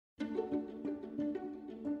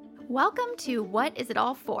Welcome to What Is It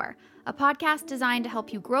All For? A podcast designed to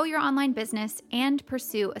help you grow your online business and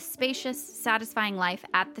pursue a spacious, satisfying life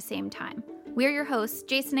at the same time. We're your hosts,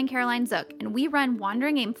 Jason and Caroline Zook, and we run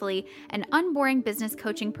Wandering Aimfully, an unboring business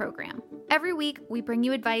coaching program. Every week, we bring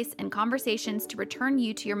you advice and conversations to return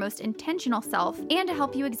you to your most intentional self and to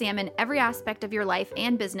help you examine every aspect of your life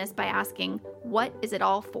and business by asking, what is it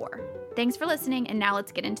all for? Thanks for listening, and now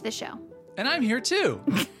let's get into the show. And I'm here too.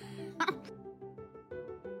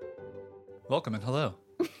 Welcome and hello.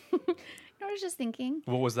 I was just thinking.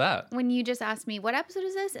 What was that? When you just asked me, what episode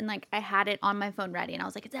is this? And I had it on my phone ready and I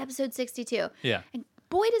was like, it's episode 62. Yeah. And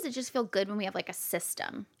boy, does it just feel good when we have a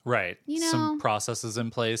system. Right. You know? Some processes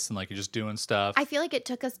in place and you're just doing stuff. I feel like it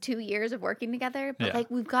took us 2 years of working together,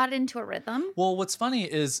 but we've got into a rhythm. Well, what's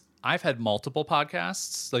funny is I've had multiple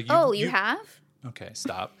podcasts. You have? Okay,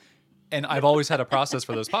 stop. And I've always had a process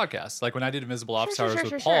for those podcasts. Like when I did Invisible Office Hours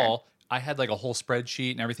with Paul, I had a whole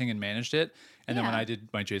spreadsheet and everything and managed it. And then when I did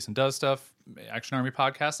my Jason Does Stuff, Action Army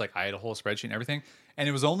podcast, I had a whole spreadsheet and everything. And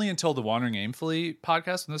it was only until the Wandering Aimfully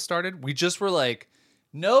podcast when this started, we just were like,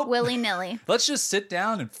 nope. Willy-nilly. Let's just sit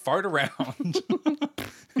down and fart around.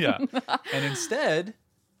 Yeah. And instead,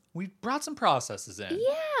 we brought some processes in.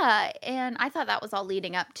 Yeah. And I thought that was all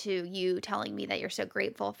leading up to you telling me that you're so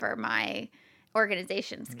grateful for my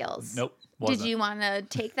organization skills. Nope. Wasn't. Did you want to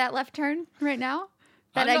take that left turn right now?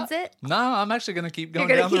 That exit? No, I'm actually going to keep going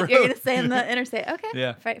down the road. You're going to stay on the interstate. Okay.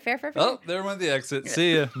 Yeah. Fair. Oh, there went the exit.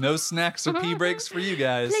 See ya. No snacks or pee breaks for you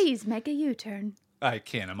guys. Please make a U-turn. I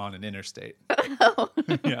can't. I'm on an interstate. Oh.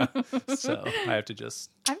 Yeah. So I have to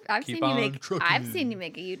just I've keep seen on you make trucking. I've seen you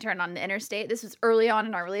make a U-turn on the interstate. This was early on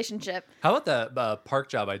in our relationship. How about that park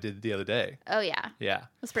job I did the other day? Oh yeah. Yeah.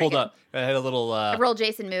 That's pretty Hold good. up. I had a little A real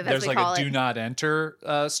Jason move, as there's we call a it. do not enter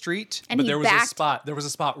street, And but he there was backed. a spot. There was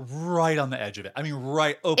a spot right on the edge of it. I mean,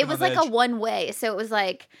 right open. It was on the like edge. a one way, so it was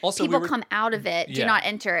Also, people we were- come out of it, do Yeah. not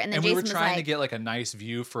enter, and then and Jason we were was trying to like, get a nice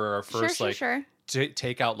view for our first sure.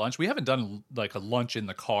 Takeout lunch. We haven't done a lunch in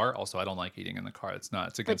the car. Also, I don't like eating in the car. It's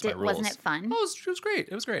against my rules. wasn't it fun? Oh, it was great.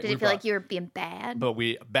 It was great. Did it feel like you were being bad? But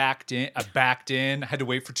we backed in. I backed in. I had to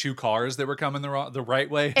wait for 2 cars that were coming the right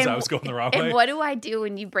way because I was going the wrong way. And what do I do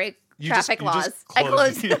when you break traffic you laws? just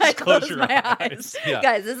I close your my eyes. Yeah.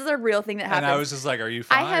 Guys, this is a real thing that happens. And I was just like, "Are you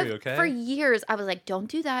fine? Are you okay?" For years, I was like, "Don't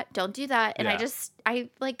do that, don't do that," and Yeah. I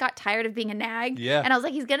got tired of being a nag. Yeah. And I was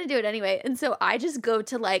like, "He's gonna do it anyway," and so I just go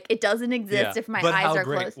to it doesn't exist if my eyes are how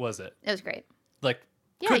great closed. was it? It was great.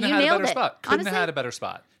 Couldn't you have had a nailed better it. spot. Couldn't Honestly, have had a better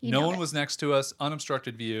spot. you No nailed one it. was next to us.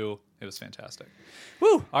 Unobstructed view. It was fantastic.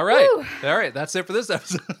 Woo! All right. Woo. All right. That's it for this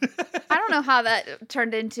episode. I don't know how that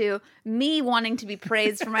turned into me wanting to be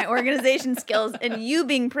praised for my organization skills and you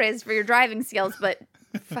being praised for your driving skills, but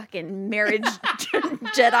fucking marriage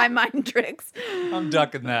Jedi mind tricks. I'm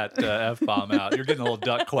ducking that F-bomb out. You're getting a little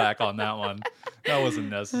duck quack on that one. That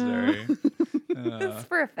wasn't necessary. It's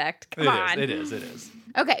for effect. Come on. It is.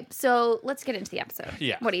 Okay, so let's get into the episode.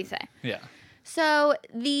 Yeah. What do you say? Yeah. So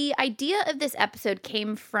the idea of this episode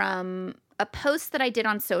came from a post that I did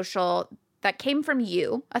on social that came from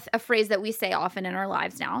you, a phrase that we say often in our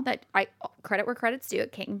lives now, that I credit where credit's due.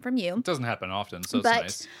 It came from you. It doesn't happen often, so it's But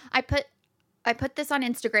nice. I put this on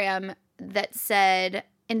Instagram that said,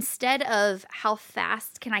 instead of how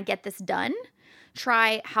fast can I get this done,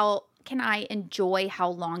 try how can I enjoy how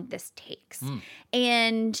long this takes.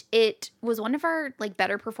 And it was one of our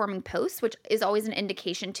better performing posts, which is always an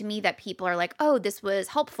indication to me that people are like, oh, this was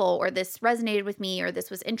helpful, or this resonated with me, or this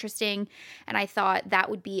was interesting. And I thought that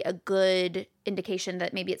would be a good indication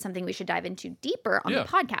that maybe it's something we should dive into deeper on the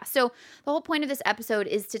podcast. So the whole point of this episode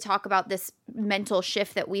is to talk about this mental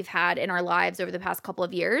shift that we've had in our lives over the past couple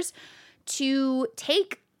of years to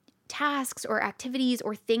take tasks or activities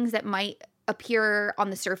or things that might appear on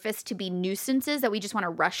the surface to be nuisances that we just want to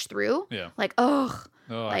rush through. Yeah. How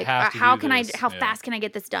fast fast can I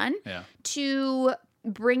get this done? Yeah. To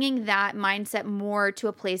bringing that mindset more to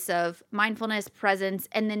a place of mindfulness, presence,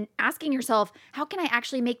 and then asking yourself, how can I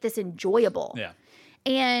actually make this enjoyable? Yeah.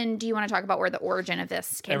 And do you want to talk about where the origin of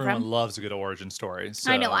this came Everyone from? loves a good origin story.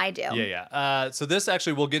 So, I know I do. Yeah. So this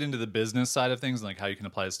actually, we'll get into the business side of things and how you can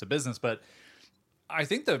apply this to business. But I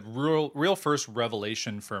think the real first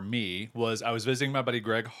revelation for me was I was visiting my buddy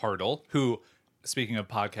Greg Hartle, who, speaking of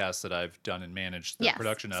podcasts that I've done and managed the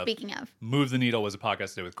production of. Speaking of. Move the Needle was a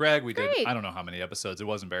podcast I did with Greg. We Great. did, I don't know how many episodes. It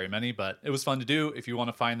wasn't very many, but it was fun to do. If you want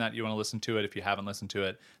to find that, you want to listen to it. If you haven't listened to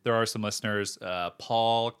it, there are some listeners.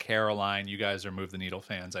 Paul, Caroline, you guys are Move the Needle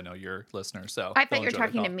fans. I know you're listeners. So I thought you were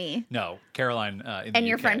talking to me. No, Caroline in the UK. And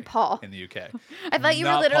your friend Paul. In the UK. I thought you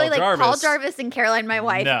were Not literally Paul Paul Jarvis. Jarvis and Caroline, my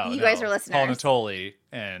wife. No, you guys are listeners. Paul Natoli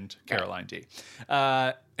and Caroline D.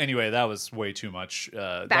 Anyway, that was way too much.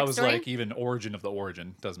 That was like even origin of the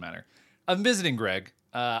origin. Doesn't matter. I'm visiting Greg.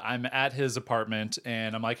 I'm at his apartment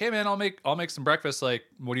and I'm like, hey man, I'll make some breakfast. Like,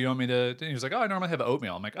 what do you want me to do? He was like, oh, I normally have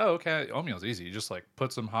oatmeal. I'm like, oh, okay. Oatmeal's easy. You just like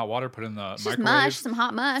put some hot water, put it in the microwave, mush, some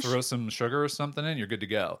hot mush, throw some sugar or something in, you're good to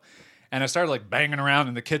go. And I started like banging around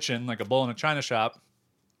in the kitchen like a bull in a china shop.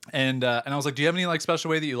 And I was like, do you have any like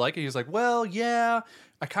special way that you like it? He was like, well, yeah,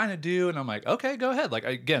 I kind of do. And I'm like, okay, go ahead. Like,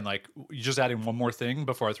 again, like you're just adding one more thing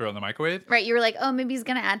before I throw it in the microwave. Right. You were like, oh, maybe he's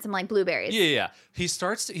going to add some like blueberries. Yeah.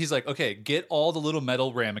 He's like, okay, get all the little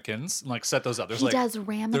metal ramekins and like set those up. He does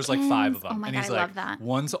ramekins? There's like 5 of them. Oh my and God, he's I like, love that.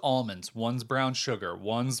 One's almonds, one's brown sugar,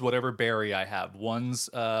 one's whatever berry I have, one's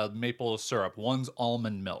maple syrup, one's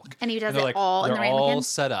almond milk. And he does it like, all in the ramekins? ramekin? All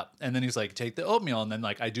set up. And then he's like, take the oatmeal. And then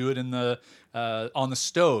like I do it in the on the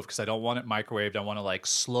stove because I don't want it microwaved. I want to like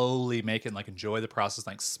slowly make it and like enjoy the process,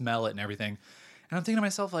 like smell it and everything. And I'm thinking to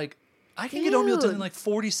myself, like, I can get oatmeal done in like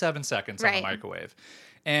 47 seconds on the microwave.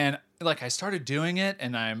 And like I started doing it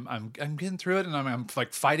and I'm getting through it and I'm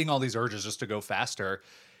like fighting all these urges just to go faster.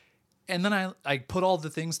 And then I put all the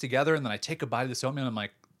things together and then I take a bite of this oatmeal and I'm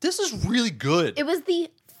like, this is really good. It was the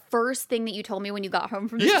first thing that you told me when you got home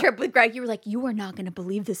from this trip with Greg. You were like, you are not going to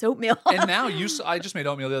believe this oatmeal. And now I just made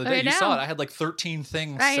oatmeal the other day. You saw it. I had like 13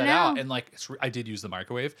 things set out and like I did use the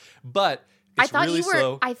microwave, but it's really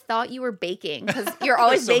slow. I thought you were baking because you're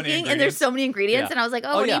always baking and there's so many ingredients. And I was like,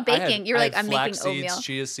 what are you baking? You're like, I'm making oatmeal. Seeds,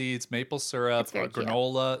 chia seeds, maple syrup,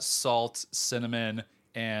 granola, salt, cinnamon,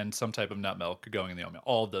 and some type of nut milk going in the oatmeal.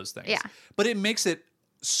 All of those things. Yeah. But it makes it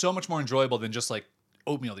so much more enjoyable than just like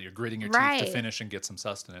oatmeal that you're gritting your teeth to finish and get some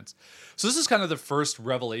sustenance. So this is kind of the first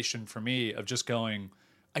revelation for me of just going,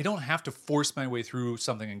 I don't have to force my way through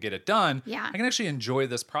something and get it done. Yeah. I can actually enjoy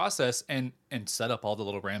this process and set up all the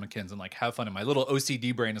little ramekins and like have fun. And my little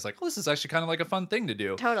OCD brain is like, well, this is actually kind of like a fun thing to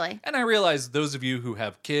do. Totally. And I realize those of you who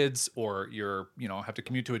have kids or you're, have to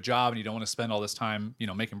commute to a job and you don't want to spend all this time,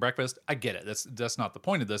 making breakfast. I get it. That's not the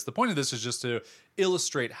point of this. The point of this is just to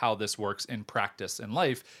illustrate how this works in practice in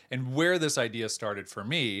life and where this idea started for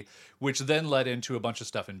me, which then led into a bunch of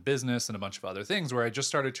stuff in business and a bunch of other things where I just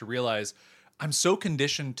started to realize I'm so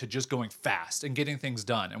conditioned to just going fast and getting things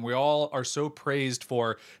done. And we all are so praised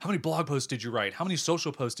for how many blog posts did you write? How many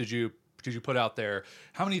social posts did you put out there?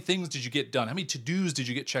 How many things did you get done? How many to-dos did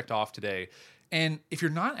you get checked off today? And if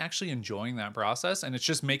you're not actually enjoying that process and it's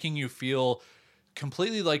just making you feel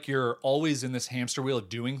completely like you're always in this hamster wheel of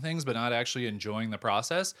doing things but not actually enjoying the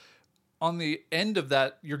process, on the end of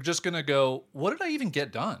that, you're just going to go, what did I even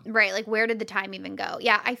get done? Right. Like, where did the time even go?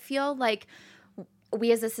 Yeah, I feel like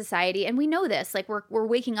we as a society, and we know this, like we're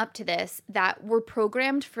waking up to this, that we're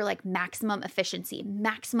programmed for like maximum efficiency,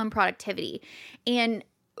 maximum productivity. And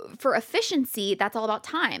for efficiency, that's all about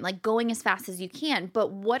time, like going as fast as you can. But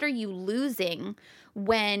what are you losing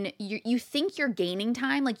when you think you're gaining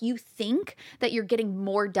time? Like you think that you're getting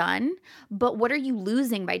more done, but what are you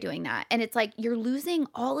losing by doing that? And it's like you're losing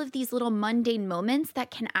all of these little mundane moments that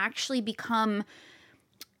can actually become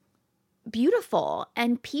beautiful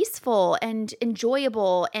and peaceful and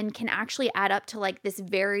enjoyable and can actually add up to like this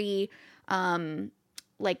very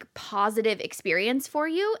like positive experience for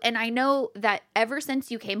you. And I know that ever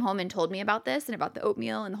since you came home and told me about this and about the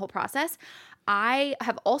oatmeal and the whole process, I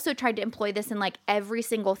have also tried to employ this in like every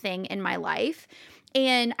single thing in my life.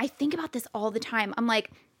 And I think about this all the time. I'm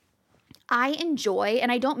like, I enjoy,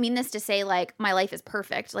 and I don't mean this to say like my life is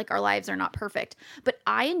perfect, like our lives are not perfect, but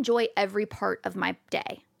I enjoy every part of my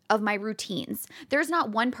day, of my routines. There's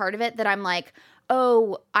not one part of it that I'm like,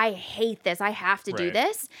 oh, I hate this. I have to do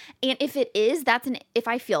this. And if it is, if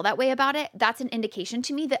I feel that way about it, that's an indication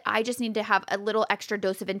to me that I just need to have a little extra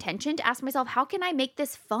dose of intention to ask myself, how can I make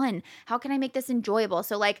this fun? How can I make this enjoyable?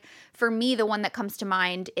 So like for me, the one that comes to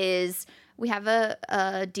mind is we have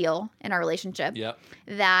a deal in our relationship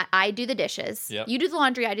that I do the dishes. You do the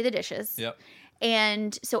laundry, I do the dishes.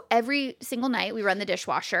 And so every single night we run the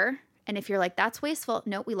dishwasher. And if you're like, that's wasteful,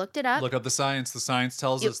 no, we looked it up. Look up the science. The science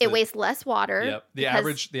tells us it wastes less water. The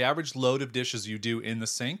average load of dishes you do in the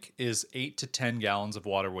sink is 8 to 10 gallons of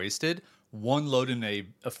water wasted. One load in a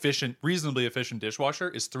reasonably efficient dishwasher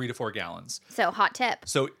is 3 to 4 gallons. So hot tip.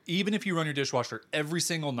 So even if you run your dishwasher every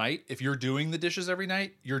single night, if you're doing the dishes every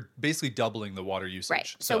night, you're basically doubling the water usage.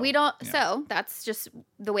 Right. So we don't. Yeah. So that's just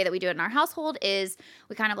the way that we do it in our household. Is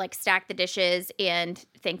we kind of like stack the dishes, and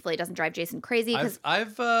thankfully it doesn't drive Jason crazy because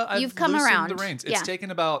you've come around the reins. It's taken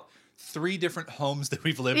about 3 different homes that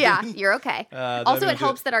we've lived in. Yeah, you're okay. Also, it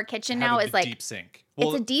helps that our kitchen now is like deep sink.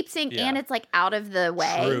 Well, it's a deep sink and it's like out of the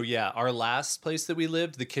way. True, yeah. Our last place that we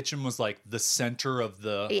lived, the kitchen was like the center of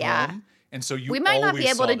the home. And so you we might not be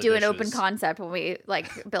able to do an open dishes. concept when we like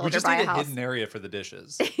build We or just buy need a house. hidden area for the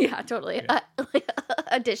dishes. Yeah, totally.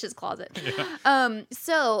 A dishes closet.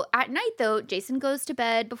 So at night though, Jason goes to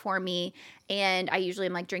bed before me, and I usually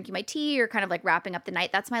am like drinking my tea or kind of like wrapping up the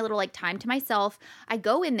night. That's my little like time to myself. I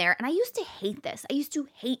go in there, and I used to hate this. I used to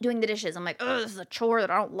hate doing the dishes. I'm like, oh, this is a chore that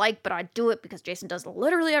I don't like, but I do it because Jason does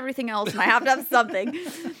literally everything else, and I have to have something.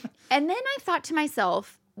 And then I thought to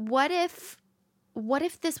myself, what if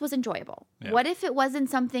this was enjoyable? Yeah. What if it wasn't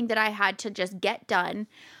something that I had to just get done?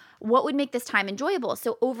 What would make this time enjoyable?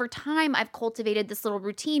 So over time, I've cultivated this little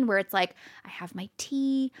routine where it's like, I have my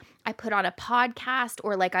tea, I put on a podcast,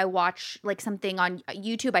 or like I watch like something on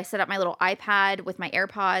YouTube. I set up my little iPad with my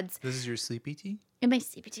AirPods. This is your sleepy tea? And my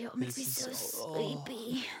sleepy tea, it makes me so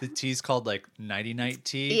sleepy. The tea's called like nighty night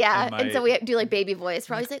tea. Yeah, and so we do like baby voice.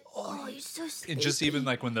 We're always like, oh, you're so sleepy. And just even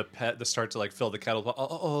like when the start to like fill the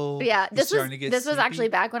kettle. Yeah, this was actually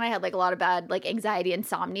back when I had like a lot of bad like anxiety,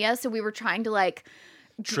 insomnia. So we were trying to like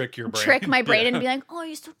trick my brain Yeah. and be like, oh,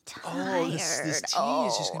 you're so tired. Oh, this tea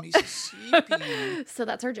is just gonna be so sleepy. So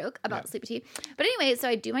that's our joke about sleepy tea. But anyway, so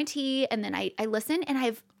I do my tea, and then I listen, and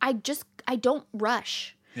I don't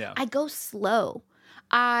rush. Yeah. I go slow.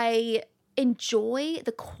 I enjoy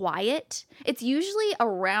the quiet. It's usually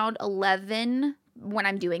around 11 when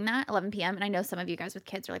I'm doing that, 11 p.m. And I know some of you guys with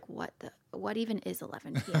kids are like, what even is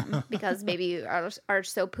 11 p.m.? Because maybe you are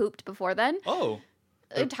so pooped before then. Oh.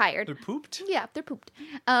 They're tired. They're pooped? Yeah, they're pooped.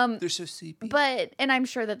 They're so sleepy. And I'm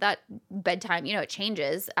sure that bedtime, it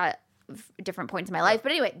changes at different points in my life.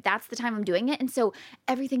 But anyway, that's the time I'm doing it. And so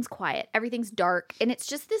everything's quiet, everything's dark. And it's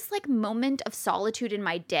just this like moment of solitude in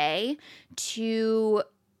my day to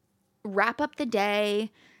wrap up the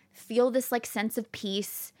day, feel this like sense of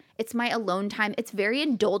peace. It's my alone time. It's very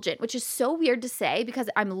indulgent, which is so weird to say because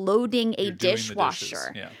I'm loading a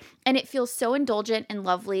dishwasher. Yeah. And it feels so indulgent and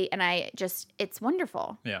lovely. And it's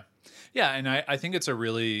wonderful. Yeah. Yeah. And I think it's a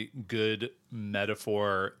really good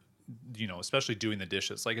metaphor, especially doing the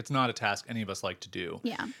dishes. Like, it's not a task any of us like to do.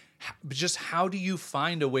 Yeah. But just how do you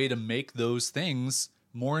find a way to make those things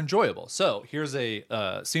more enjoyable? So here's a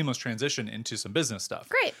seamless transition into some business stuff.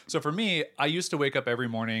 Great. So for me, I used to wake up every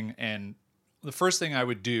morning, and the first thing I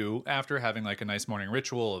would do after having like a nice morning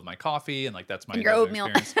ritual of my coffee and like that's my your oatmeal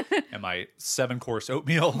experience and my 7-course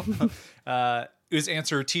oatmeal is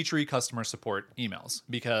answer Teachery customer support emails,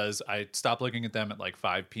 because I stopped looking at them at like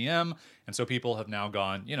 5 p.m. And so people have now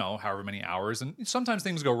gone, however many hours, and sometimes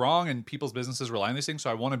things go wrong and people's businesses rely on these things.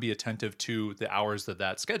 So I want to be attentive to the hours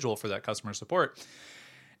that schedule for that customer support.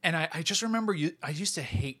 And I just remember I used to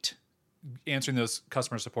hate answering those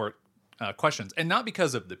customer support questions, and not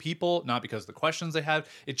because of the people, not because of the questions they had.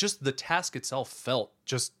 It just, the task itself felt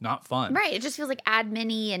just not fun. Right. It just feels like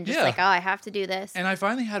admin-y and just like, oh, I have to do this. And I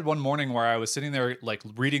finally had one morning where I was sitting there like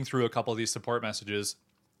reading through a couple of these support messages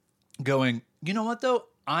going, you know what though?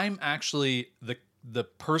 I'm actually the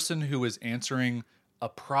person who is answering a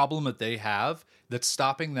problem that they have that's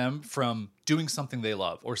stopping them from doing something they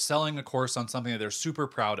love or selling a course on something that they're super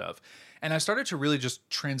proud of. And I started to really just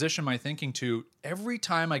transition my thinking to every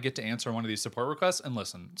time I get to answer one of these support requests, and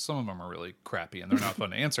listen, some of them are really crappy and they're not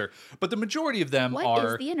fun to answer, but the majority of them What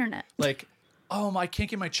are is the internet? like, oh, I can't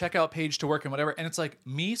get my checkout page to work and whatever. And it's like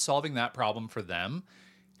me solving that problem for them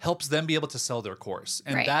helps them be able to sell their course.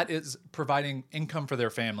 And Right. that is providing income for their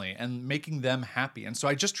family and making them happy. And so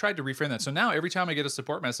I just tried to reframe that. So now every time I get a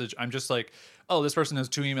support message, I'm just like, oh, this person has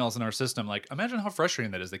 2 emails in our system. Like, imagine how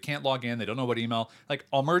frustrating that is. They can't log in. They don't know what email. Like,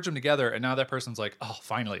 I'll merge them together. And now that person's like, oh,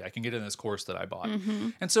 finally, I can get in this course that I bought. Mm-hmm.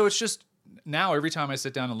 And so it's just, now every time I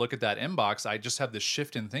sit down and look at that inbox, I just have this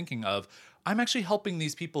shift in thinking of, I'm actually helping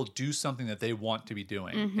these people do something that they want to be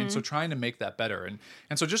doing. Mm-hmm. And so trying to make that better.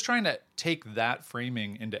 And so just trying to take that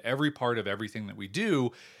framing into every part of everything that we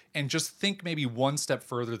do, and just think maybe one step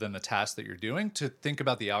further than the task that you're doing to think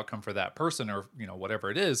about the outcome for that person, or,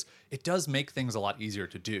 whatever it is, it does make things a lot easier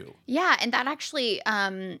to do. Yeah, and that actually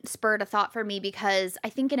spurred a thought for me, because I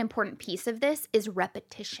think an important piece of this is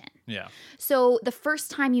repetition. Yeah. So the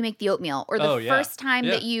first time you make the oatmeal, or the first time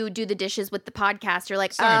Yeah. that you do the dishes with the podcast, you're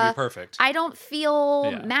like, It's not going to be perfect. I don't feel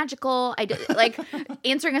Yeah. magical. I did, like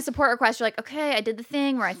answering a support request, you're like, okay, I did the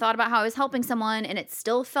thing where I thought about how I was helping someone, and it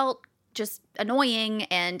still felt just annoying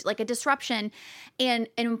and like a disruption. And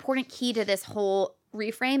an important key to this whole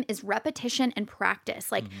reframe is repetition and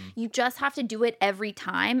practice. Like, you just have to do it every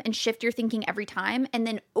time and shift your thinking every time. And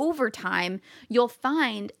then over time, you'll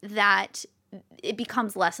find that it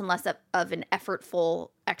becomes less and less of an effortful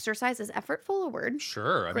exercise. Is effortful a word?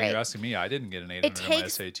 Sure. I mean, you're asking me. I didn't get an 800 on my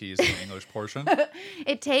SATs in the English portion.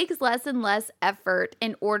 It takes less and less effort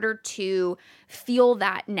in order to feel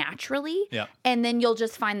that naturally. Yeah. And then you'll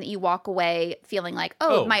just find that you walk away feeling like,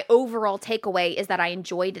 my overall takeaway is that I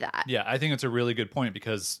enjoyed that. Yeah, I think it's a really good point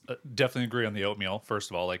because definitely agree on the oatmeal. First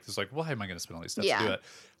of all, like, it's like, why am I going to spend all these steps to do it?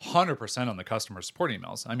 100% on the customer support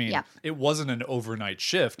emails. I mean, it wasn't an overnight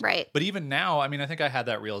shift. Right. But even now, I mean, I think I had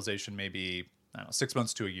that realization maybe, I don't know, 6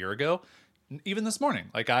 months to a year ago. Even this morning,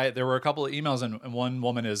 like there were a couple of emails and one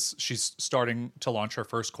woman she's starting to launch her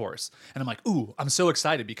first course. And I'm like, ooh, I'm so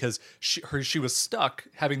excited because she was stuck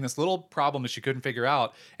having this little problem that she couldn't figure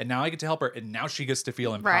out. And now I get to help her. And now she gets to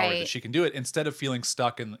feel empowered that she can do it instead of feeling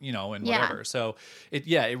stuck and whatever. So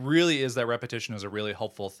it really is that repetition is a really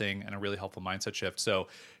helpful thing and a really helpful mindset shift. So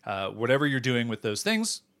whatever you're doing with those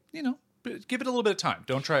things, give it a little bit of time.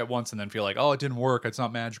 Don't try it once and then feel like, oh, it didn't work. It's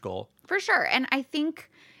not magical. For sure. And I think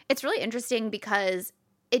it's really interesting because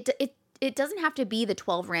it doesn't have to be the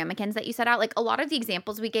 12 ramekins that you set out. Like a lot of the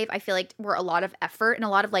examples we gave, I feel like were a lot of effort and a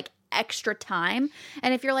lot of like extra time.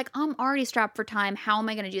 And if you're like, I'm already strapped for time, how am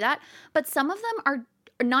I going to do that? But some of them are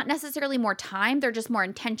not necessarily more time, they're just more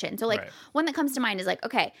intention. So like one that comes to mind is like,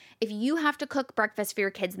 okay, if you have to cook breakfast for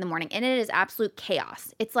your kids in the morning and it is absolute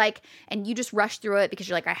chaos, it's like, and you just rush through it because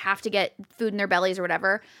you're like, I have to get food in their bellies or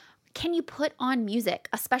whatever. Can you put on music,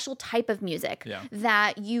 a special type of music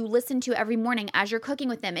that you listen to every morning as you're cooking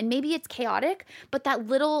with them? And maybe it's chaotic, but that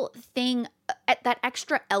little thing, that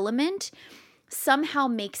extra element somehow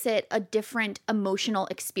makes it a different emotional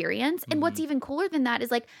experience. And what's even cooler than that is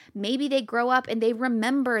like maybe they grow up and they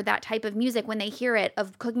remember that type of music when they hear it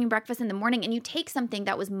of cooking breakfast in the morning, and you take something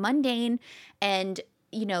that was mundane and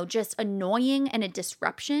just annoying and a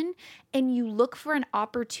disruption, and you look for an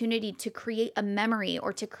opportunity to create a memory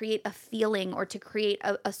or to create a feeling or to create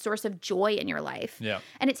a source of joy in your life. Yeah.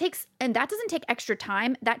 And that doesn't take extra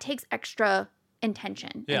time. That takes extra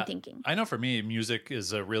intention and thinking. I know for me, music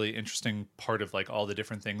is a really interesting part of like all the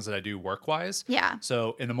different things that I do work-wise. Yeah.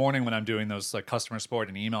 So in the morning when I'm doing those like customer support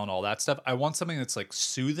and email and all that stuff, I want something that's like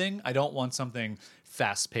soothing. I don't want something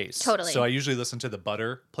fast-paced. Totally. So I usually listen to the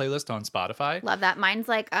Butter playlist on Spotify. Love that. Mine's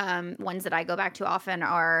like ones that I go back to often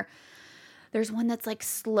are, there's one that's like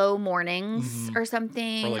slow mornings or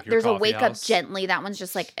something. Or like There's a Wake House. Up Gently. That one's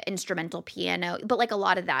just like instrumental piano, but like a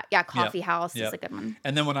lot of that. Yeah, Coffee House is a good one.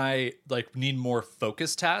 And then when I like need more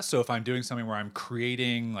focused tasks, so if I'm doing something where I'm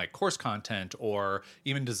creating like course content or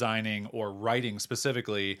even designing or writing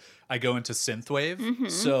specifically, I go into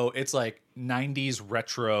synthwave. So it's like 90s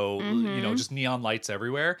retro, just neon lights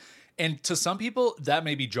everywhere. And to some people, that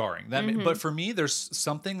may be jarring. But for me, there's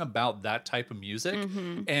something about that type of music.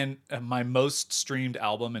 And my most streamed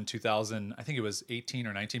album in 2000, I think it was 18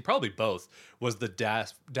 or 19, probably both, was the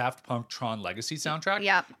Daft Punk Tron Legacy soundtrack.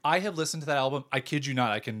 Yep. I have listened to that album. I kid you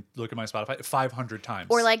not. I can look at my Spotify 500 times.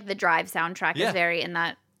 Or like the Drive soundtrack is very in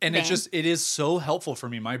that. And it is so helpful for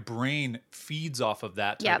me. My brain feeds off of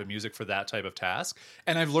that type of music for that type of task.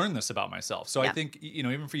 And I've learned this about myself. So I think,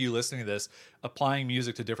 even for you listening to this, applying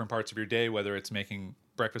music to different parts of your day, whether it's making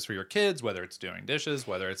breakfast for your kids, whether it's doing dishes,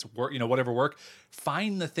 whether it's work, whatever work,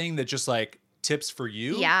 find the thing that just like tips for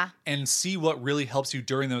you and see what really helps you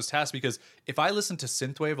during those tasks. Because if I listen to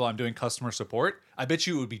synthwave while I'm doing customer support, I bet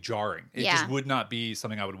you it would be jarring. It just would not be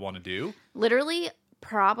something I would want to do. Literally,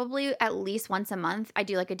 probably at least once a month, I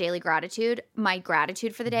do like a daily gratitude. My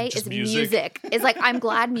gratitude for the day is music. It's like, I'm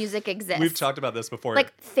glad music exists. We've talked about this before.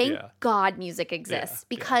 Like, thank God music exists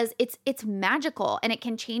because it's magical and it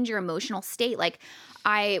can change your emotional state. Like,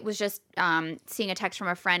 I was just seeing a text from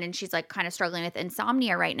a friend and she's like kind of struggling with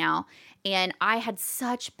insomnia right now. And I had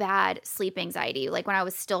such bad sleep anxiety. Like when I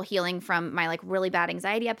was still healing from my like really bad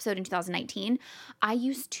anxiety episode in 2019, I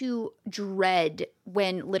used to dread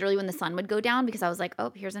when the sun would go down because I was like,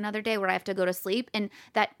 oh, here's another day where I have to go to sleep. And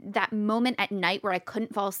that moment at night where I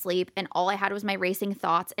couldn't fall asleep and all I had was my racing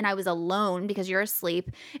thoughts and I was alone because you're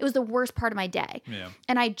asleep, it was the worst part of my day. Yeah.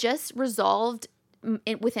 And I just resolved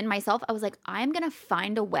within myself, I was like, I'm going to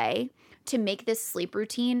find a way to make this sleep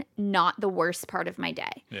routine not the worst part of my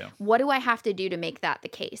day. Yeah. What do I have to do to make that the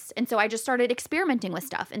case? And so I just started experimenting with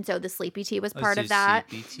stuff. And so the sleepy tea was part of that.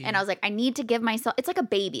 And I was like, I need to give myself, it's like a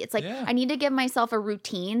baby. It's like, I need to give myself a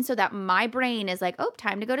routine so that my brain is like, oh,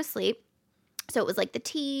 time to go to sleep. So it was like the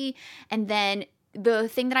tea. And then the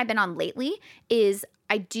thing that I've been on lately is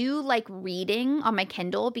I do like reading on my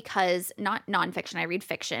Kindle because not nonfiction, I read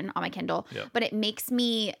fiction on my Kindle, but it makes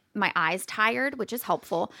my eyes tired, which is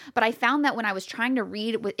helpful. But I found that when I was trying to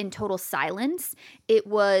read in total silence, it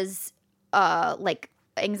was like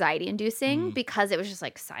anxiety inducing because it was just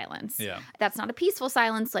like silence. Yeah. That's not a peaceful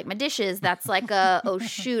silence like my dishes. That's like a, oh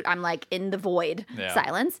shoot, I'm like in the void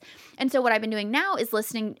silence. And so what I've been doing now is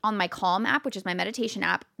listening on my Calm app, which is my meditation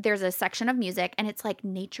app. There's a section of music and it's like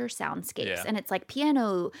nature soundscapes and it's like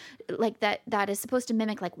piano like that is supposed to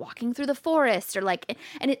mimic like walking through the forest or like,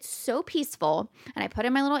 and it's so peaceful. And I put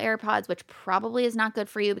in my little AirPods, which probably is not good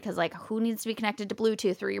for you because like who needs to be connected to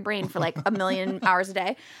Bluetooth through your brain for like a million hours a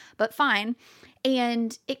day, but fine.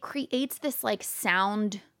 And it creates this like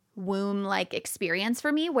sound womb like experience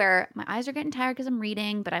for me where my eyes are getting tired because I'm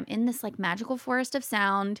reading, but I'm in this like magical forest of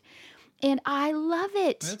sound and I love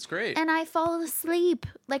it. That's great. And I fall asleep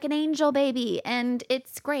like an angel baby and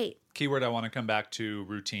it's great. Keyword, I want to come back to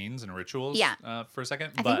routines and rituals for a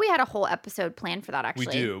second. I think we had a whole episode planned for that actually.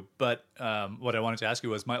 We do. But what I wanted to ask you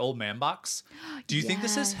was my old man box. Do you think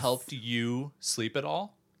this has helped you sleep at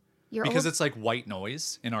all? Because it's like white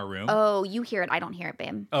noise in our room. Oh, you hear it. I don't hear it,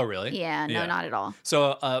 babe. Oh, really? Yeah, no, not at all.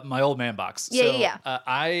 So my old man box. Yeah.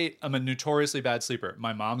 I am a notoriously bad sleeper.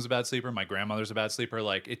 My mom's a bad sleeper. My grandmother's a bad sleeper.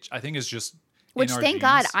 Like, I think it's just which, in our thank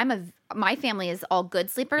genes. God, my family is all good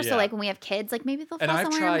sleepers. So, like, when we have kids, like, maybe they'll fall somewhere in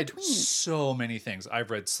between. And I've tried so many things. I've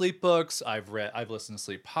read sleep books. I've listened to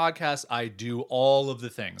sleep podcasts. I do all of the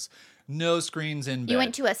things. No screens in bed. You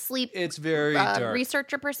went to a sleep it's very dark.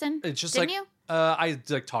 Researcher person? It's just Didn't like, you? I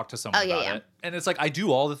like talked to someone about it. And it's like, I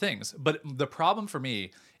do all the things. But the problem for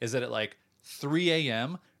me is that at like 3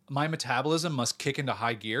 a.m., my metabolism must kick into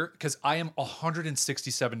high gear because I am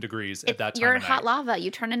 167 degrees at that time. You're hot lava.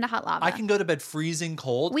 You turn into hot lava. I can go to bed freezing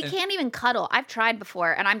cold. We can't even cuddle. I've tried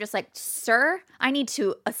before, and I'm just like, sir, I need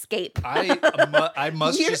to escape. I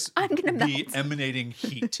must just be melt. emanating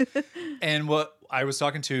heat. And what I was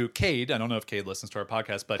talking to Cade, I don't know if Cade listens to our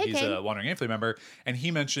podcast, but he's a Wandering Aimfully member, and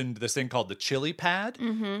he mentioned this thing called the Chili Pad,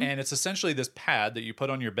 and it's essentially this pad that you put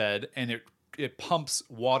on your bed, and it pumps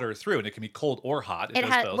water through, and it can be cold or hot. It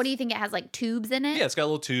has both. What do you think? It has like tubes in it? Yeah, it's got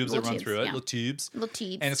little tubes that run through it. Yeah. Little tubes.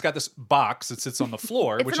 And it's got this box that sits on the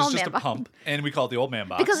floor, which is just a pump. And we call it the old man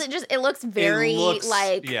box. Because it looks very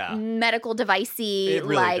medical devicey. It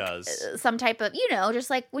really like does. Some type of, just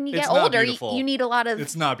like when you get older, you need a lot of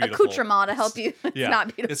accoutrement to help you. It's not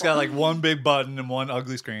beautiful. It's got like one big button and one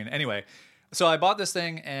ugly screen. Anyway, so I bought this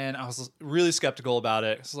thing and I was really skeptical about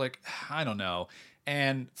it. It's like, I don't know.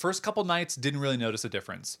 And first couple nights didn't really notice a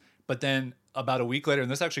difference. But then about a week later,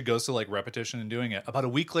 and this actually goes to like repetition and doing it, about a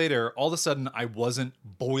week later, all of a sudden I wasn't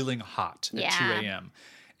boiling hot at 2 a.m.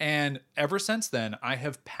 And ever since then, I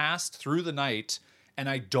have passed through the night and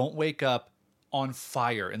I don't wake up on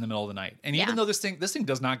fire in the middle of the night. And even though this thing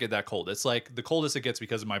does not get that cold. It's like the coldest it gets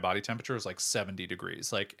because of my body temperature is like 70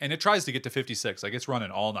 degrees. Like, and it tries to get to 56. Like it's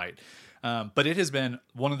running all night. But it has been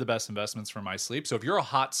one of the best investments for my sleep. So if you're a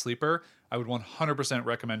hot sleeper, I would 100%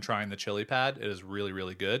 recommend trying the Chili Pad. It is really,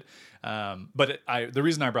 really good. But the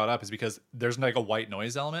reason I brought it up is because there's like a white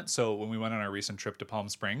noise element. So when we went on our recent trip to Palm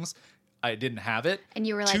Springs, I didn't have it. And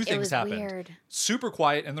you were like, Two things happened. Weird. Super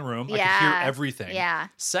quiet in the room. I could hear everything. Yeah.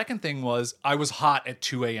 Second thing was I was hot at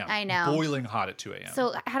 2 a.m. I know. Boiling hot at 2 a.m.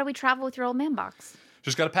 So how do we travel with your old man box?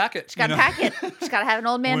 Just got to pack it. Just got to pack it. Just got to have an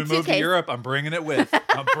old man suitcase. When we move to Europe, I'm bringing it with.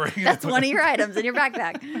 That's one of your items in your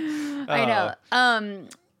backpack. I know.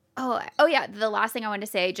 Oh yeah. The last thing I wanted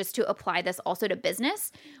to say, just to apply this also to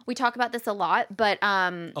business. We talk about this a lot, but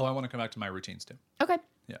I want to come back to my routines too. Okay.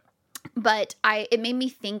 Yeah. But it made me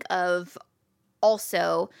think of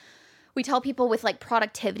also, we tell people with like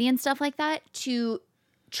productivity and stuff like that to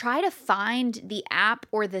try to find the app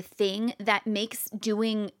or the thing that makes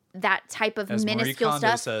doing that type of As minuscule Marie Kondo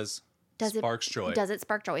stuff says, sparks joy. Does it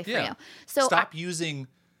spark joy for you? So stop using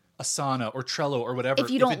Asana or Trello or whatever.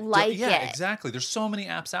 If you don't like it. Yeah, exactly. There's so many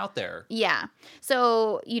apps out there. Yeah.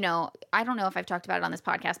 So, I don't know if I've talked about it on this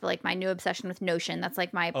podcast, but like my new obsession with Notion, that's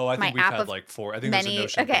like my I think we've app had of like 4. I think there's a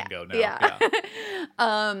Notion bingo now.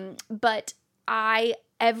 Yeah. But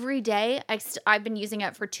every day, I've been using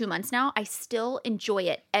it for 2 months now. I still enjoy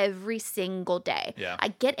it every single day. Yeah. I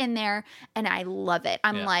get in there and I love it.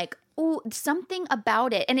 I'm like, oh, something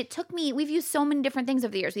about it. And it took me, we've used so many different things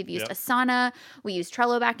over the years. We've used Asana. We used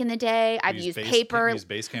Trello back in the day. I've used Paper. We used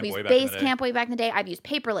Basecamp way back in the day. I've used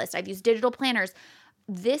Paperlist. I've used digital planners.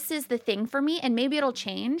 This is the thing for me, and maybe it'll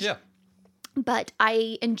change. Yeah. But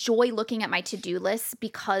I enjoy looking at my to-do lists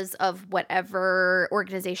because of whatever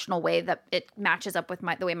organizational way that it matches up with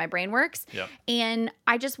the way my brain works. Yeah. And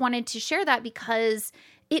I just wanted to share that because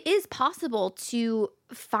it is possible to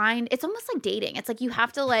find, it's almost like dating. It's like you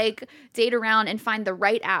have to like date around and find the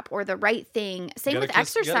right app or the right thing. Same with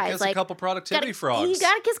exercise. You gotta kiss like a couple productivity frogs. You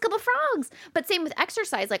gotta kiss a couple frogs. But same with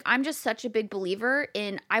exercise. Like I'm just such a big believer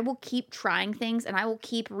in, I will keep trying things and I will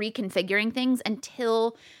keep reconfiguring things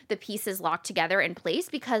until the pieces lock together in place,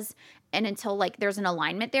 because and until like there's an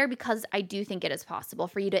alignment there, because I do think it is possible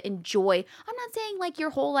for you to enjoy. I'm not saying like your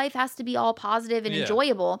whole life has to be all positive and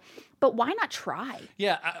enjoyable, but why not try?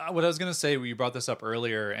 Yeah, what I was going to say, you brought this up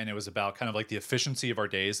earlier, and it was about kind of like the efficiency of our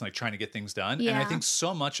days and like trying to get things done. Yeah. And I think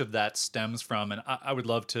so much of that stems from, and I would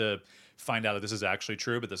love to find out if this is actually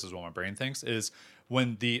true, but this is what my brain thinks, is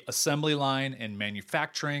when the assembly line and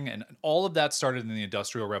manufacturing and all of that started in the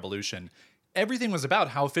Industrial Revolution, everything was about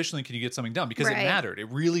how efficiently can you get something done, because it mattered. It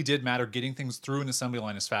really did matter getting things through an assembly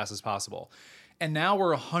line as fast as possible. And now we're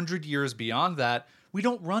 100 years beyond that. We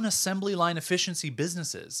don't run assembly line efficiency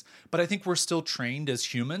businesses, but I think we're still trained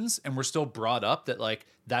as humans and we're still brought up that like,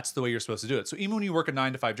 that's the way you're supposed to do it. So even when you work a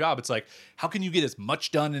 9-to-5 job, it's like, how can you get as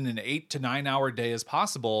much done in an 8 to 9 hour day as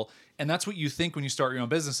possible? And that's what you think when you start your own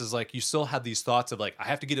business, is like, you still have these thoughts of like, I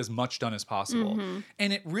have to get as much done as possible.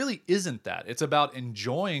 And it really isn't that. It's about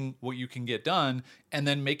enjoying what you can get done and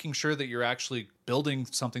then making sure that you're actually building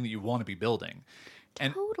something that you want to be building.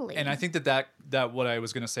 Totally. And I think that what I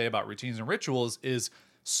was going to say about routines and rituals is,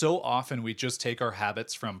 so often we just take our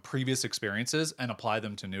habits from previous experiences and apply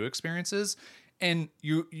them to new experiences. And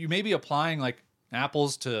you may be applying like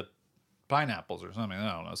apples to pineapples or something.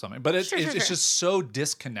 I don't know, something. But it's just so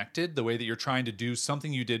disconnected, the way that you're trying to do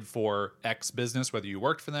something you did for X business, whether you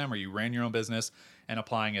worked for them or you ran your own business, and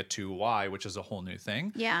applying it to Y, which is a whole new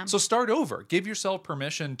thing. Yeah. So start over. Give yourself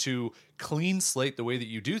permission to clean slate the way that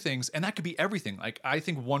you do things. And that could be everything. Like, I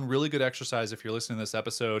think one really good exercise, if you're listening to this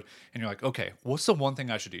episode and you're like, okay, what's the one thing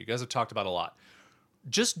I should do? You guys have talked about a lot.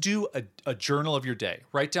 Just do a journal of your day.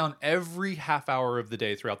 Write down every half hour of the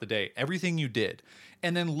day throughout the day, everything you did.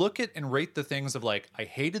 And then look at and rate the things of like, I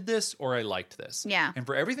hated this or I liked this. Yeah. And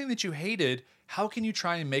for everything that you hated, how can you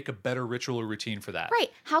try and make a better ritual or routine for that? Right.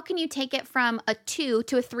 How can you take it from a 2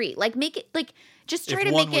 to a 3? Like make it like, just try to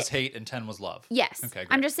make it. 1 was hate and 10 was love. Yes. Okay, great.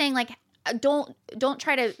 I'm just saying like, don't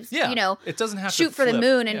try to, it doesn't have shoot to for the flip.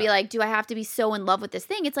 moon and be like, do I have to be so in love with this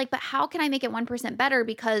thing? It's like, but how can I make it 1% better?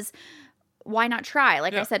 Because why not try?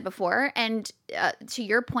 Like I said before. And to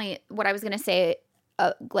your point, what I was going to say,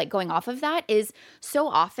 like going off of that, is so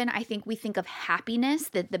often I think we think of happiness,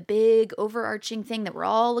 the big overarching thing that we're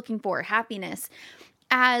all looking for, happiness,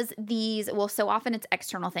 as these, well, so often it's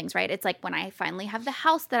external things, right? It's like when I finally have the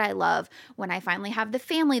house that I love, when I finally have the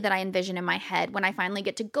family that I envision in my head, when I finally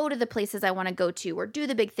get to go to the places I want to go to, or do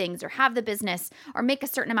the big things, or have the business, or make a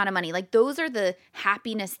certain amount of money. Like those are the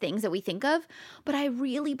happiness things that we think of. But I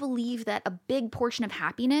really believe that a big portion of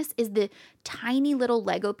happiness is the tiny little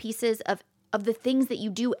Lego pieces of the things that you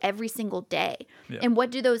do every single day. Yeah. And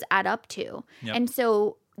what do those add up to? Yep. And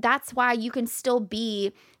so that's why you can still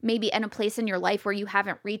be maybe in a place in your life where you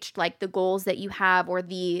haven't reached like the goals that you have, or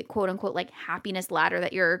the quote unquote like happiness ladder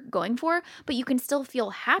that you're going for, but you can still feel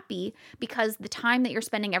happy because the time that you're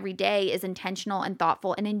spending every day is intentional and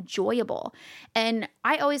thoughtful and enjoyable. And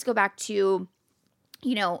I always go back to,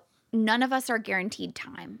 none of us are guaranteed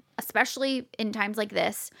time, especially in times like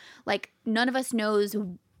this. Like none of us knows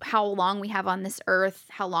how long we have on this earth,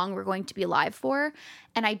 how long we're going to be alive for.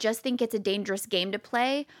 And I just think it's a dangerous game to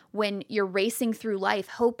play when you're racing through life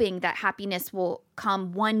hoping that happiness will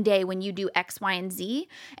come one day when you do X, Y, and Z,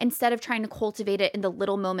 instead of trying to cultivate it in the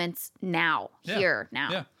little moments now, here, now.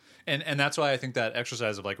 Yeah. And that's why I think that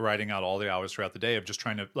exercise of like writing out all the hours throughout the day, of just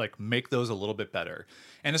trying to like make those a little bit better.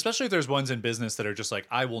 And especially if there's ones in business that are just like,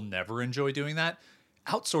 I will never enjoy doing that.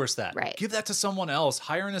 Outsource that. Right. Give that to someone else.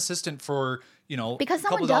 Hire an assistant for, because a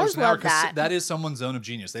couple someone dollars does an hour, love that. That is someone's zone of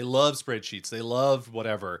genius. They love spreadsheets. They love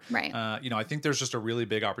whatever. Right. I think there's just a really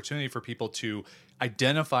big opportunity for people to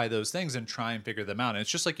identify those things and try and figure them out. And it's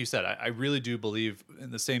just like you said, I really do believe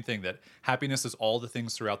in the same thing, that happiness is all the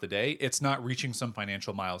things throughout the day. It's not reaching some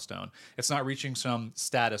financial milestone. It's not reaching some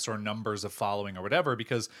status or numbers of following or whatever,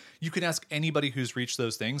 because you can ask anybody who's reached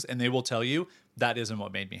those things and they will tell you that isn't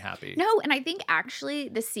what made me happy. No, and I think actually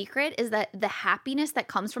the secret is that the happiness that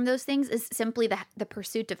comes from those things is simply the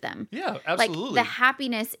pursuit of them. Yeah, absolutely. Like the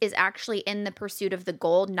happiness is actually in the pursuit of the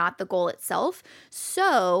goal, not the goal itself.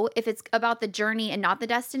 So if it's about the journey and not the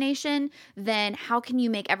destination, then how can you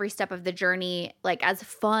make every step of the journey like as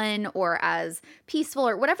fun or as peaceful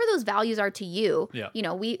or whatever those values are to you? Yeah.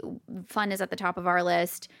 Fun is at the top of our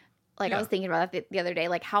list. Like I was thinking about that the other day,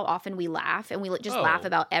 like how often we laugh and we just laugh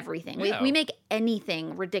about everything. We make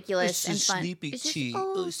anything ridiculous and fun. It's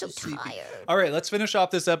just, so tired. All right, let's finish off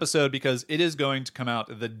this episode because it is going to come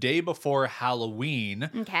out the day before Halloween.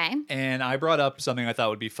 Okay. And I brought up something I thought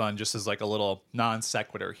would be fun just as like a little non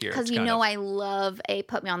sequitur here. Because I love a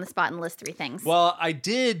put me on the spot and list 3 things. Well, I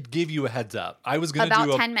did give you a heads up. I was going to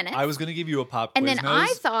do 10 minutes. I was going to give you a pop quiz. And then I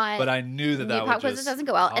thought, but I knew that would pop quizzes doesn't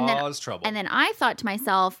go well. Cause trouble. And then I thought to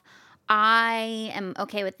myself, I am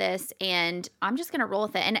okay with this, and I'm just going to roll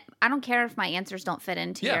with it. And I don't care if my answers don't fit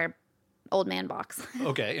into your old man box.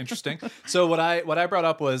 Okay, interesting. So what I brought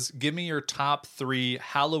up was give me your top 3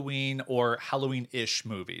 Halloween or Halloween-ish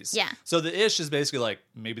movies. Yeah. So the ish is basically like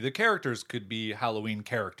maybe the characters could be Halloween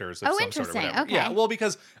characters of some interesting. sort or whatever. Okay. Yeah, well,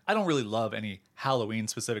 because I don't really love any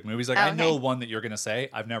Halloween-specific movies. Like I know one that you're going to say.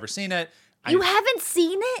 I've never seen it. You haven't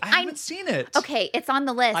seen it? I haven't seen it. Okay, it's on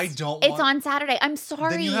the list. It's on Saturday. I'm sorry.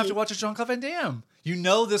 Then you have to watch a Jean-Claude Van Damme. You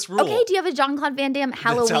know this rule. Okay, do you have a Jean-Claude Van Damme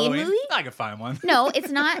Halloween movie? I can find one. No, it's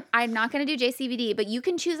not. I'm not going to do JCVD, but you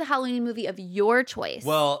can choose a Halloween movie of your choice.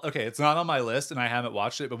 Well, okay, it's not on my list, and I haven't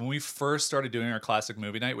watched it, but when we first started doing our classic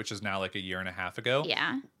movie night, which is now like a year and a half ago,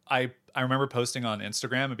 I remember posting on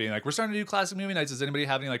Instagram and being like, we're starting to do classic movie nights. Does anybody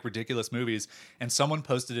have any like ridiculous movies? And someone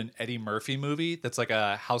posted an Eddie Murphy movie that's like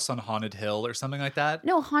a House on Haunted Hill or something like that.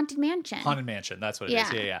 No, Haunted Mansion. Haunted Mansion, that's what it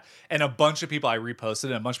is. Yeah. And a bunch of people, I reposted it,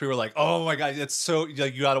 and a bunch of people were like, oh my God, it's so,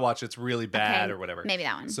 like, you got to watch it. It's really bad or whatever. Maybe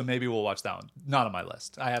that one. So maybe we'll watch that one. Not on my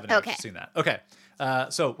list. I haven't actually seen that. Okay.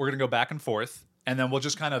 So we're going to go back and forth, and then we'll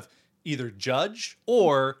just kind of either judge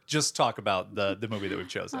or just talk about the movie that we've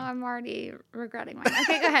chosen. Oh, I'm already regretting mine.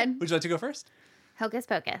 Okay, go ahead. Would you like to go first? Hocus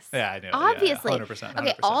Pocus. Yeah, I know. Obviously. Yeah, 100%.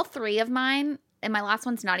 Okay, all 3 of mine, and my last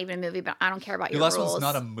one's not even a movie, but I don't care about your rules. Your last one's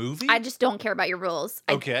not a movie? I just don't care about your rules.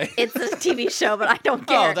 Okay. It's a TV show, but I don't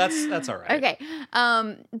care. Oh, that's all right. Okay.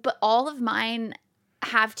 But all of mine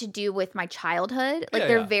have to do with my childhood. Like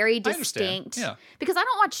they're very distinct. Yeah. Because I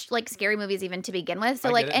don't watch like scary movies even to begin with. So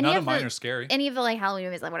I like get it. None of mine are scary. Any of the like Halloween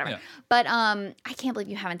movies, like whatever. Yeah. But I can't believe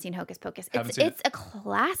you haven't seen Hocus Pocus. It's a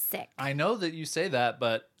classic. I know that you say that,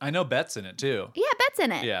 but I know Bet's in it too. Yeah, Bet's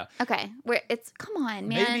in it. Yeah. Okay. Come on,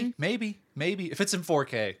 man. Maybe. If it's in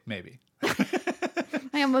 4K, maybe.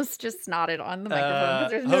 I almost just snotted on the microphone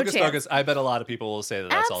because there's no Hocus chance. Pocus, I bet a lot of people will say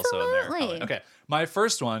that's also in there. Absolutely. Okay. My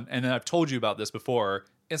first one, and I've told you about this before,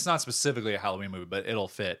 it's not specifically a Halloween movie, but it'll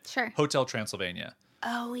fit. Sure. Hotel Transylvania.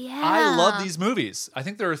 Oh, yeah. I love these movies. I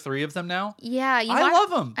think there are 3 of them now. Yeah. I love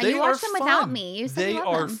them. You watched them without me. You said They you love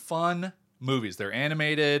are them. fun movies. They're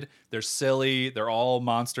animated. They're silly. They're all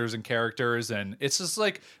monsters and characters. And it's just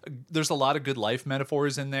like, there's a lot of good life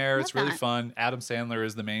metaphors in there. It's really fun. Adam Sandler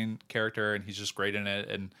is the main character, and he's just great in it.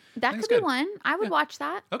 And that could be one. I would watch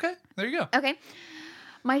that. Okay. There you go. Okay.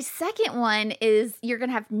 My second one is you're going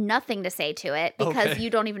to have nothing to say to it because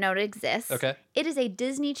you don't even know it exists. Okay. It is a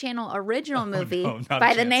Disney Channel original movie no,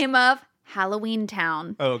 by the name of Halloween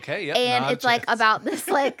Town. Okay, yep. And it's like about this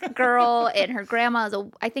like girl and her grandma is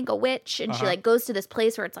I think a witch, and she like goes to this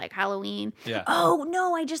place where it's like Halloween. Yeah. Oh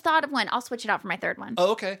no, I just thought of one. I'll switch it out for my third one.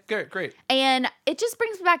 Oh, okay. Great. And it just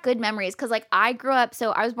brings me back good memories because like I grew up,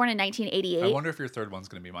 so I was born in 1988. I wonder if your third one's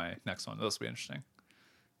going to be my next one. This will be interesting.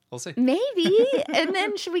 We'll see. Maybe. And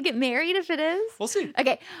then should we get married if it is? We'll see.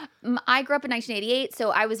 Okay. I grew up in 1988,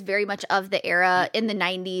 so I was very much of the era in the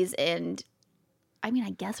 90s and I mean,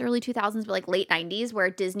 I guess early 2000s, but like late 90s where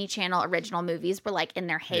Disney Channel original movies were like in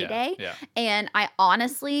their heyday. Yeah. And I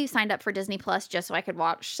honestly signed up for Disney Plus just so I could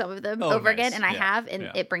watch some of them over again. And I have,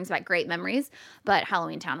 and it brings back great memories. But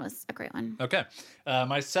Halloween Town was a great one. Okay.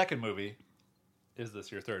 My second movie. Is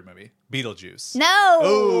this your third movie? Beetlejuice. No.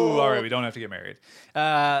 Oh, all right. We don't have to get married.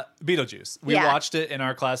 Beetlejuice. We watched it in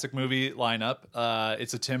our classic movie lineup.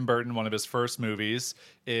 It's a Tim Burton, one of his first movies.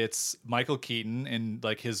 It's Michael Keaton in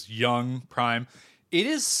like his young prime. It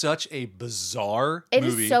is such a bizarre movie.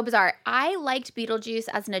 It is so bizarre. I liked Beetlejuice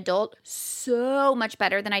as an adult so much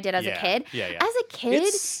better than I did as a kid. Yeah. As a kid,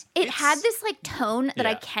 it had this like tone that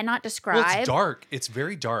I cannot describe. Well, it's dark. It's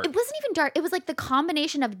very dark. It wasn't even dark. It was like the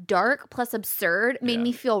combination of dark plus absurd made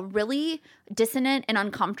me feel really dissonant and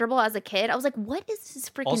uncomfortable as a kid. I was like, what is this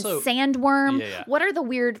freaking sandworm? What are the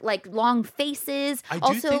weird like long faces?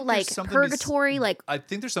 Also like purgatory. I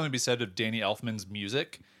think there's something to be said of Danny Elfman's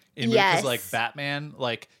music. Because like Batman,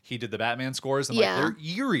 like he did the Batman scores and like they're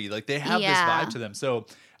eerie, like they have this vibe to them. So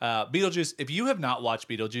Beetlejuice, if you have not watched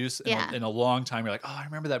Beetlejuice in a long time, you're like, oh, I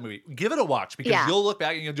remember that movie. Give it a watch because you'll look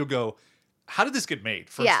back and you'll go, how did this get made?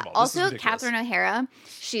 First of all, also Catherine O'Hara,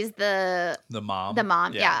 she's the mom. The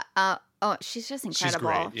mom, yeah. Oh, she's just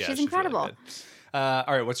incredible. She's great. Yeah, she's incredible. Really all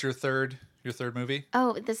right, what's your third Your third movie?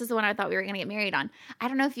 Oh, this is the one I thought we were going to get married on. I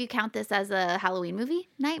don't know if you count this as a Halloween movie.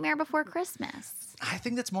 Nightmare Before Christmas. I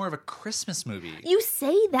think that's more of a Christmas movie. You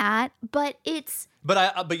say that, but it's but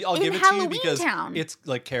I'll give it Halloween to you because Town. It's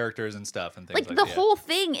like characters and stuff and things like the that. whole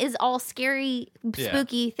thing is all scary,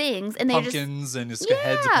 spooky things, and they pumpkins and his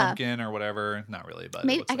head's a pumpkin or whatever. Not really, but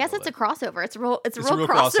maybe I guess it's a crossover. It's a real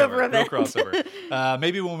crossover event. Real crossover.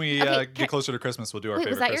 Maybe when we get closer to Christmas, we'll do our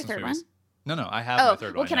favorite Christmas movies. Was that your third one? No, I have my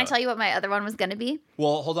third one. Well, can I tell you what my other one was going to be?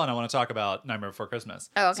 Well, hold on. I want to talk about Nightmare Before Christmas.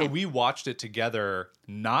 Oh, okay. So we watched it together,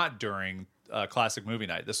 not during classic movie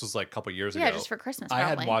night. This was like a couple years ago. Yeah, just for Christmas, probably. I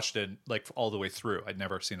had watched it like all the way through. I'd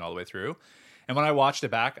never seen it all the way through. And when I watched it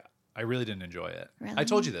back, I really didn't enjoy it. Really? I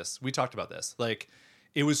told you this. We talked about this. Like,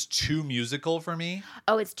 it was too musical for me.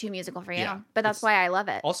 Oh, it's too musical for you? Yeah. But that's why I love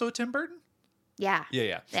it. Also a Tim Burton? Yeah.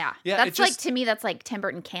 Yeah. That's like, to me, that's like Tim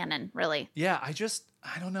Burton canon, really. Yeah,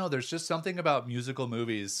 I don't know. There's just something about musical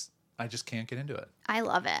movies. I just can't get into it. I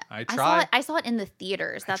love it. I saw it in the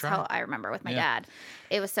theaters. That's how I remember with my dad.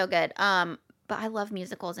 It was so good. But I love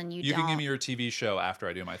musicals, and you don't. You can give me your TV show after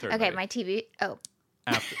I do my third. Okay, movie. my TV. Oh.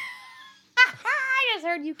 After. I just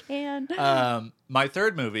heard you can. My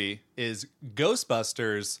third movie is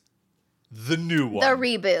Ghostbusters, the new one. The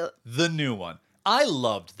reboot. The new one. I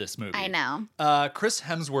loved this movie. I know. Chris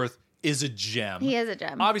Hemsworth is a gem. He is a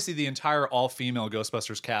gem. Obviously, the entire all-female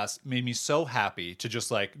Ghostbusters cast made me so happy to just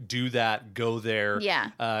like do that, go there.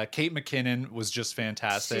 Yeah. Kate McKinnon was just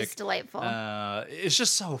fantastic. She's delightful. It's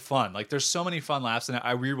just so fun. Like, there's so many fun laughs in it.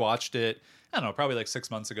 I rewatched it. I don't know, probably like 6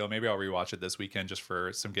 months ago. Maybe I'll rewatch it this weekend just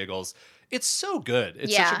for some giggles. It's so good.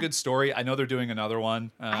 It's such a good story. I know they're doing another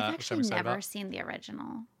one. I've actually never seen the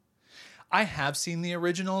original. I have seen the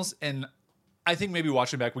originals, and I think maybe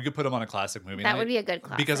watching back, we could put them on a classic movie night. That would be a good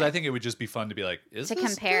classic. Because I think it would just be fun to be like, is this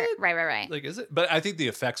compare. Good? Right. Like, is it? But I think the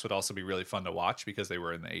effects would also be really fun to watch because they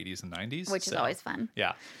were in the 80s and 90s. Which is always fun.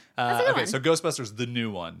 Yeah. Okay, one. So Ghostbusters, the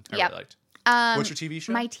new one, I really liked. What's your TV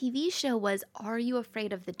show? My TV show was Are You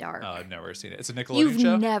Afraid of the Dark? Oh, I've never seen it. It's a Nickelodeon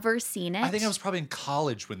show? You've never seen it? I think I was probably in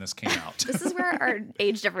college when this came out. This is where our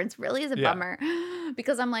age difference really is a bummer.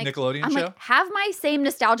 Because I'm like, Nickelodeon show? Like, have my same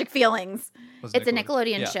nostalgic feelings. It's a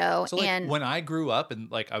Nickelodeon show. So like, when I grew up and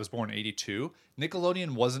like I was born in 82,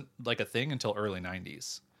 Nickelodeon wasn't like a thing until early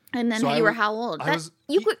 90s. And then you were how old?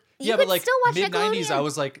 You could but like still watch mid 90s, Nickelodeon. I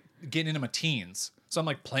was like getting into my teens. So I'm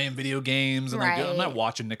like playing video games and like I'm not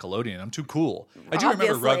watching Nickelodeon. I'm too cool. I do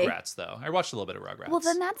remember Rugrats though. I watched a little bit of Rugrats. Well,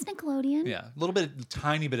 then that's Nickelodeon. Yeah, a little bit,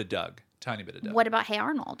 tiny bit of Doug. What about Hey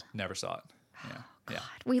Arnold? Never saw it. Yeah. God,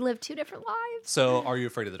 we live two different lives. So, Are You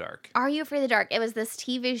Afraid of the Dark? Are You Afraid of the Dark? It was this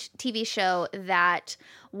TV show that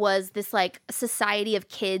was this like society of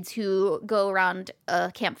kids who go around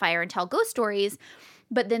a campfire and tell ghost stories,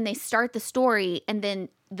 but then they start the story and then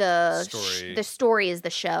the story is the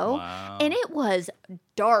show. Wow. And it was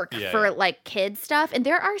dark for like kid stuff. And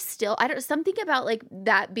there are still something about like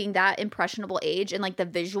that being that impressionable age and like the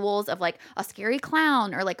visuals of like a scary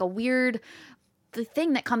clown or like a weird the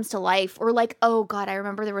thing that comes to life, or like, oh God, I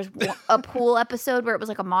remember there was a pool episode where it was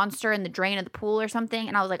like a monster in the drain of the pool or something,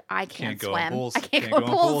 and I was like, I can't swim. I can't go in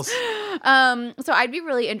pools. So I'd be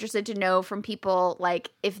really interested to know from people like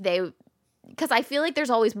if they, because I feel like there's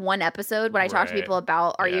always one episode when I talk to people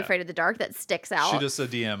about Are You Afraid of the Dark that sticks out. Shoot us a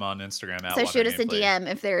DM on Instagram. So shoot us a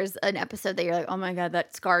DM if there's an episode that you're like, oh my God,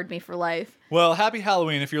 that scarred me for life. Well, happy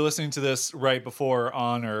Halloween if you're listening to this right before,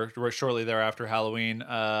 on, or shortly thereafter Halloween.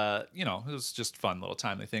 You know, it was just a fun little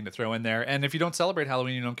timely thing to throw in there. And if you don't celebrate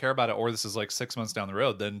Halloween, you don't care about it, or this is like 6 months down the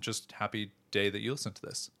road, then just happy day that you listen to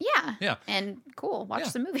this. Yeah. And cool. Watch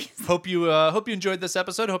some movies. Hope you enjoyed this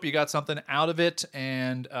episode. Hope you got something out of it.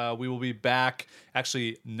 And we will be back.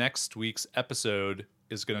 Actually, next week's episode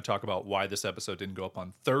is going to talk about why this episode didn't go up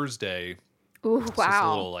on Thursday. Ooh, it's wow. Just a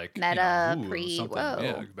little like meta something. whoa.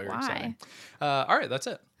 Yeah, very why? exciting. All right, that's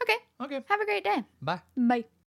it. Okay. Have a great day. Bye. Bye.